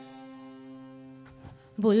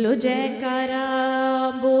बोलो जयकारा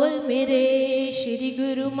बोल मेरे श्री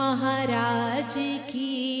गुरु महाराज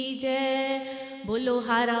की जय। बोलो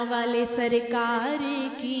हारा वाले सरकार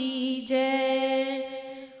की जय।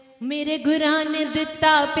 मेरे गुरा ने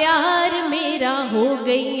दिता प्यार मेरा हो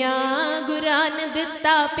गईया, गुरा ने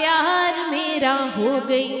दिता प्यार मेरा हो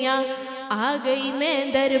गईया। आ गई मैं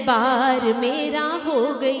दरबार मेरा हो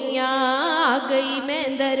गईया, आ गई मैं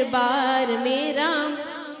दरबार मेरा।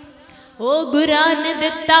 ओ गुरा ने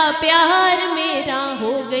दिता प्यार मेरा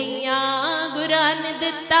हो गईया, गुरा ने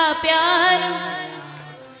दिता प्यार।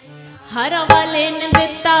 हर वाले ने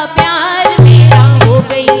दिता प्यार मेरा हो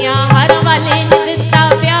गईया, हर वाले ने दिता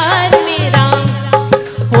प्यार मेरा।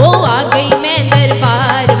 हो आ गई मैं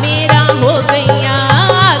दरबार मेरा हो गईया,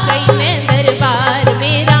 आ गई मैं दरबार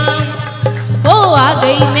मेरा। हो आ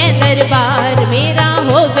गई मैं दरबार मेरा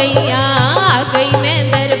हो गईया, आ गई मैं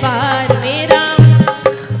दरबार मेरा।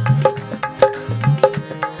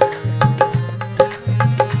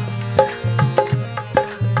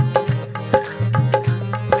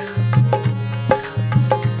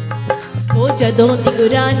 जदों दी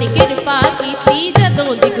गुरा ने कृपा कीती,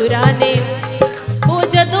 जदों दी गुरा ने, ओ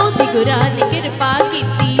जदों दी गुरा ने कृपा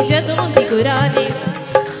कीती, जदों दी गुरा ने।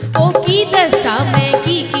 ओ की दसा मैं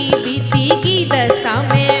की बीती, की दसा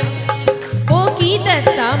मैं, ओ की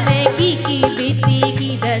दसा मैं की बीती,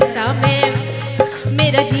 की दसा मैं।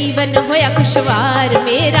 मेरा जीवन होया खुशवार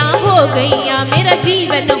मेरा हो गईया, मेरा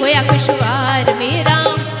जीवन होया खुशवार मेरा।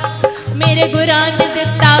 मेरे गुरा ने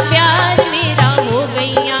दिता प्यार मेरा हो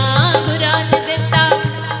गईया, गुरा ने दिता।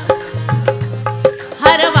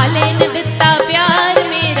 हर वाले ने दिता प्यार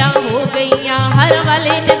मेरा हो गईया, हर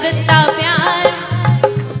वाले ने दिता प्यार।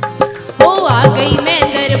 हो आ गई मैं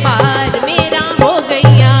दरबार मेरा हो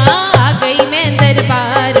गईया, आ गई मैं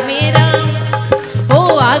दरबार मेरा। हो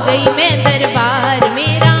आ गई मैं दरबार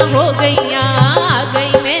मेरा हो गईया, आ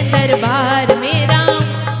गई मैं दरबार मेरा।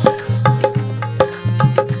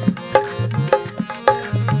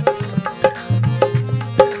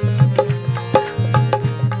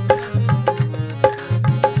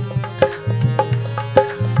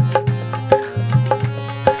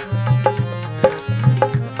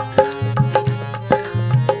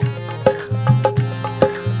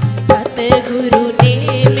 सतगुरु ने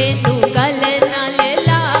मैनू गल नाल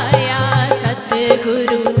लाया,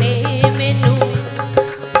 सतगुरु ने मैनू,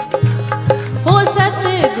 हो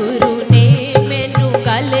सतगुरु ने मैनू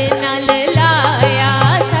गल नाल लाया,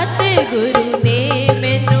 सतगुरु ने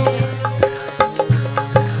मैनू।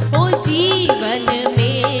 हो जीवन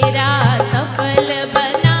मेरा सफल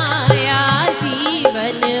बनाया,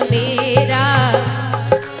 जीवन मेरा,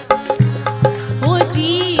 हो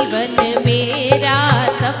जीवन मेरा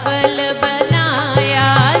सफल बनाया,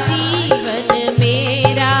 जीवन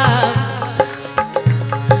मेरा।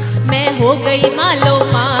 मैं हो गई मालो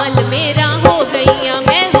माल मेरा हो गईया,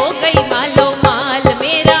 मैं हो गई मालो माल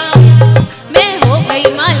मेरा। मैं हो गई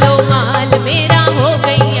मालो माल मेरा हो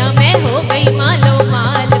गईया, मैं हो गई मालो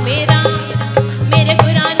माल मेरा। मेरे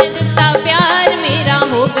गुरा ने दिता प्यार मेरा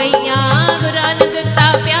हो गईया, गुरा ने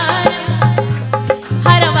दिता प्यार।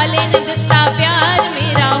 हर वाले ने दिता प्यार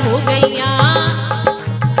मेरा हो गईया,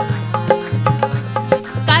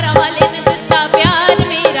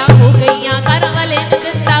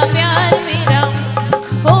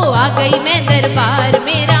 आ गई मैं दरबार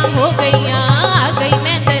मेरा हो गईया, आ गई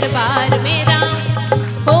मैं दरबार मेरा।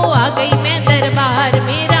 हो आ गई मैं दरबार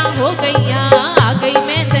मेरा हो गईया, आ गई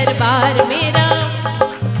मैं दरबार मेरा।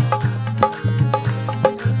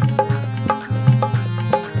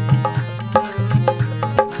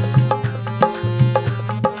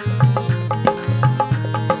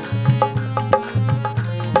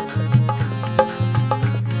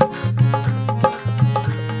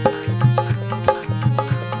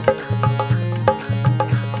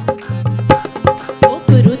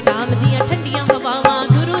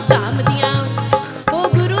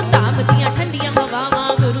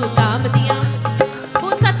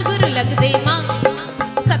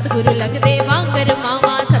 सतगुरु लगदे वांगर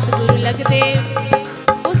मावा, सतगुरु लगदे,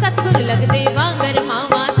 ओ सतगुरु लगदे वांगर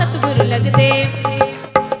मावा, सतगुरु लगदे,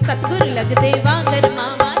 सतगुरु लगदे वांगर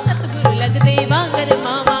मावा, सतगुरु लगदे वांगर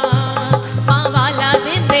मावा। मां वाला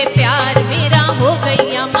देंदे प्यार मेरा हो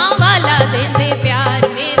गईया, मां वाला देंदे प्यार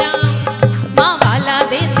मेरा, मां वाला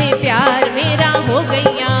देंदे प्यार मेरा हो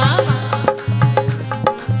गईया।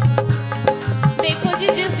 देखो जी,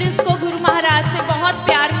 जिस जिसको गुरु महाराज से बहुत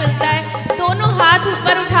प्यार मिलता है, दोनों हाथ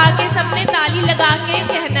ऊपर उठा के सबने ताली लगा के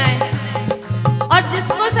कहना है। और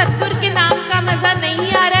जिसको सतगुरु के नाम का मजा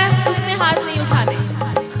नहीं आ रहा है, उसने हाथ नहीं उठाने,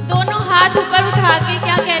 दोनों हाथ ऊपर उठा के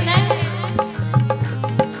क्या कहना है?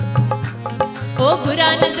 ओ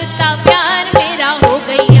गुरा ने दिता प्यार मेरा हो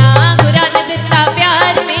गई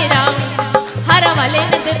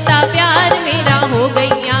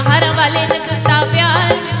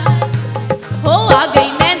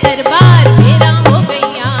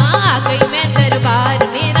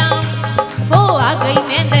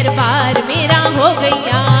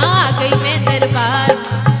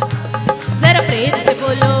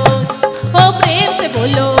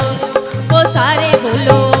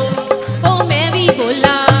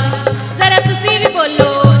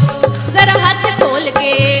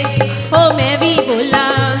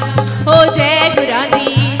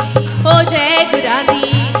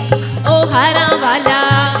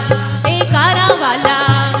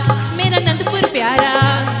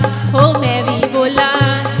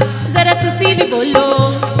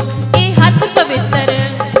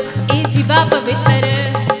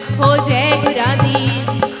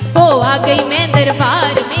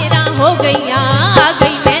दरबार मेरा हो गईया, आ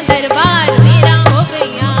गई मैं दरबार मेरा हो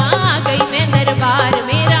गईया, आ गई मैं दरबार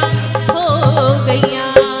मेरा हो गईया।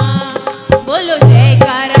 बोलो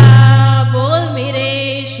जयकारा बोल मेरे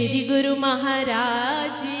श्री गुरु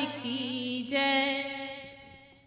महाराज की जय।